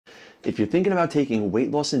If you're thinking about taking weight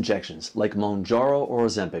loss injections like Mounjaro or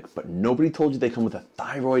Ozempic, but nobody told you they come with a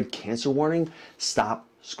thyroid cancer warning, stop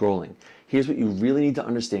scrolling. Here's what you really need to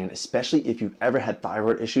understand, especially if you've ever had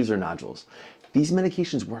thyroid issues or nodules. These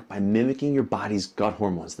medications work by mimicking your body's gut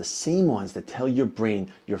hormones, the same ones that tell your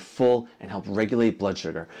brain you're full and help regulate blood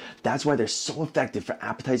sugar. That's why they're so effective for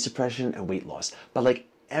appetite suppression and weight loss. But like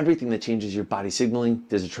everything that changes your body signaling,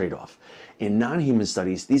 there's a trade-off. In non-human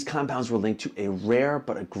studies, these compounds were linked to a rare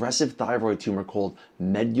but aggressive thyroid tumor called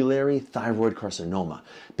medullary thyroid carcinoma.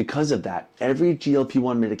 Because of that, every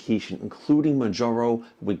GLP1 medication, including Mounjaro,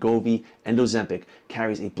 Wegovy, and Ozempic,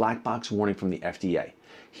 carries a black box warning from the FDA.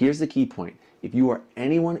 Here's the key point. If you or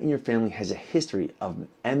anyone in your family has a history of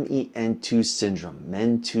MEN2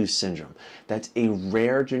 syndrome, that's a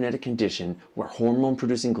rare genetic condition where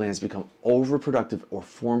hormone-producing glands become overproductive or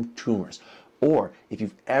form tumors. Or if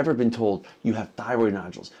you've ever been told you have thyroid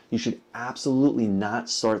nodules, you should absolutely not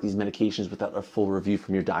start these medications without a full review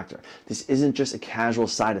from your doctor. This isn't just a casual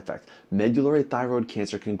side effect. Medullary thyroid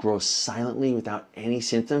cancer can grow silently without any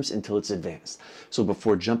symptoms until it's advanced. So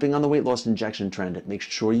before jumping on the weight loss injection trend, make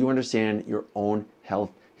sure you understand your own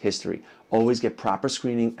health history. Always get proper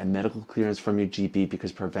screening and medical clearance from your GP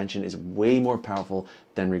because prevention is way more powerful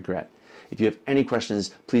than regret. If you have any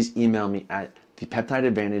questions, please email me at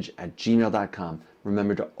thepeptideadvantage@gmail.com.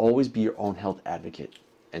 Remember to always be your own health advocate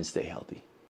and stay healthy.